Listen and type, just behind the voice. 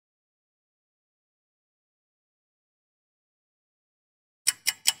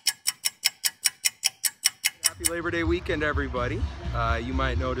Happy Labor Day weekend, everybody. You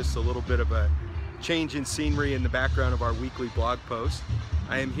might notice a little bit of a change in scenery in the background of our weekly blog post.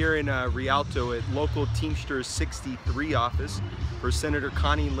 I am here in Rialto at local Teamsters 63 office for Senator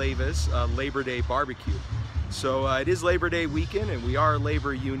Connie Levis Labor Day barbecue. So it is Labor Day weekend and we are a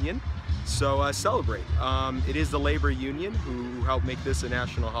labor union, so celebrate. It is the labor union who helped make this a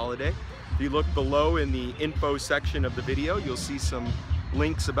national holiday. If you look below in the info section of the video, you'll see some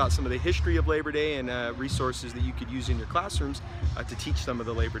links about some of the history of Labor Day and resources that you could use in your classrooms to teach some of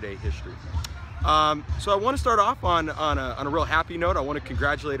the Labor Day history. So I want to start off on a real happy note. I want to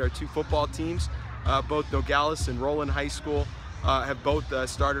congratulate our two football teams. Both Nogales and Roland High School have both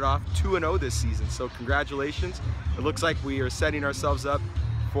started off 2-0 this season, so congratulations. It looks like we are setting ourselves up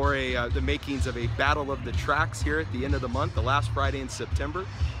for the makings of a battle of the tracks here at the end of the month. The last Friday in September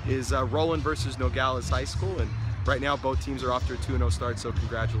is Roland versus Nogales High School, and right now both teams are off to a 2-0 start, so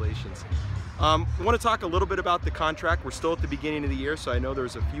congratulations. I want to talk a little bit about the contract. We're still at the beginning of the year, so I know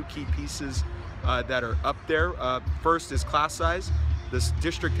there's a few key pieces that are up there. First is class size. This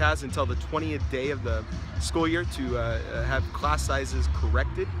district has until the 20th day of the school year to have class sizes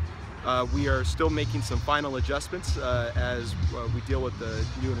corrected. We are still making some final adjustments as we deal with the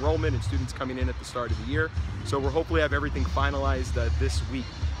new enrollment and students coming in at the start of the year. So we'll hopefully have everything finalized this week.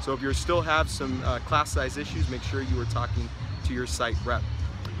 So if you still have some class size issues, make sure you are talking to your site rep.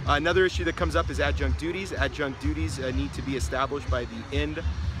 Another issue that comes up is adjunct duties. Adjunct duties need to be established by the end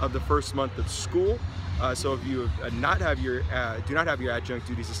of the first month of school. So if you do not have your adjunct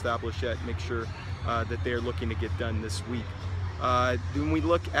duties established yet, make sure that they are looking to get done this week. When we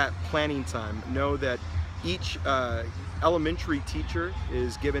look at planning time, know that each elementary teacher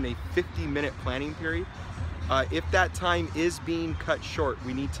is given a 50-minute planning period. If that time is being cut short,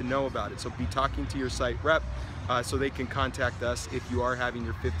 we need to know about it. So be talking to your site rep so they can contact us if you are having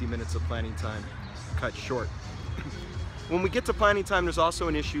your 50 minutes of planning time cut short. When we get to planning time, there's also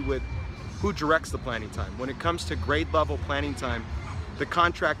an issue with who directs the planning time. When it comes to grade level planning time, the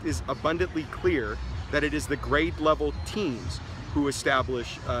contract is abundantly clear that it is the grade level teams who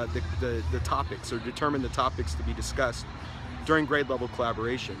establish the topics or determine the topics to be discussed during grade level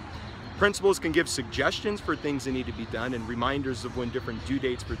collaboration. Principals can give suggestions for things that need to be done and reminders of when different due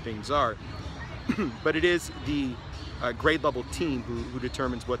dates for things are, but it is the grade level team who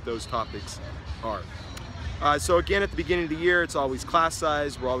determines what those topics are. So again, at the beginning of the year, it's always class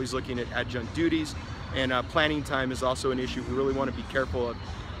size. We're always looking at adjunct duties, and planning time is also an issue we really want to be careful of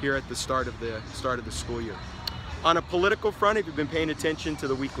here at the start of the school year. On a political front, if you've been paying attention to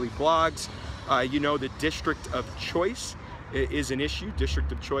the weekly blogs, you know the District of Choice is an issue.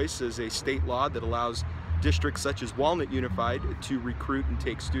 District of Choice is a state law that allows districts such as Walnut Unified to recruit and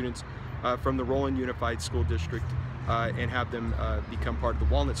take students from the Roland Unified School District and have them become part of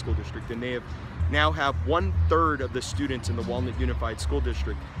the Walnut School District. And they now have 1/3 of the students in the Walnut Unified School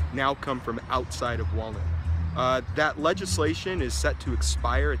District now come from outside of Walnut. That legislation is set to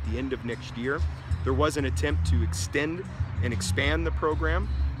expire at the end of next year. There was an attempt to extend and expand the program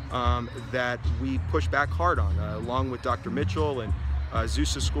that we pushed back hard on, along with Dr. Mitchell and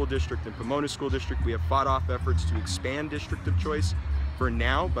Azusa School District and Pomona School District. We have fought off efforts to expand District of Choice for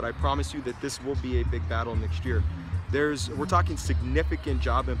now, but I promise you that this will be a big battle next year. We're talking significant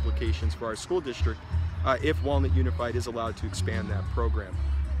job implications for our school district if Walnut Unified is allowed to expand that program.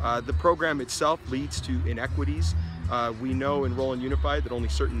 The program itself leads to inequities. We know in Roland Unified that only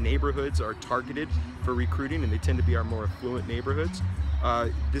certain neighborhoods are targeted for recruiting, and they tend to be our more affluent neighborhoods.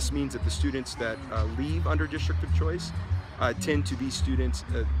 This means that the students that leave under District of Choice tend to be students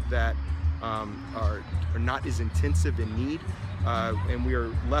that are not as intensive in need, and we are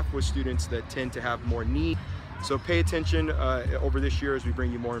left with students that tend to have more need. So pay attention over this year as we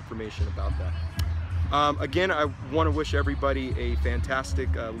bring you more information about that. Again, I want to wish everybody a fantastic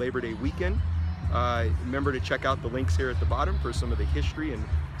Labor Day weekend. Remember to check out the links here at the bottom for some of the history and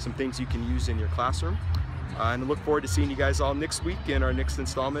some things you can use in your classroom. And I look forward to seeing you guys all next week in our next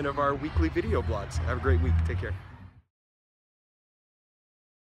installment of our weekly video blogs. Have a great week. Take care.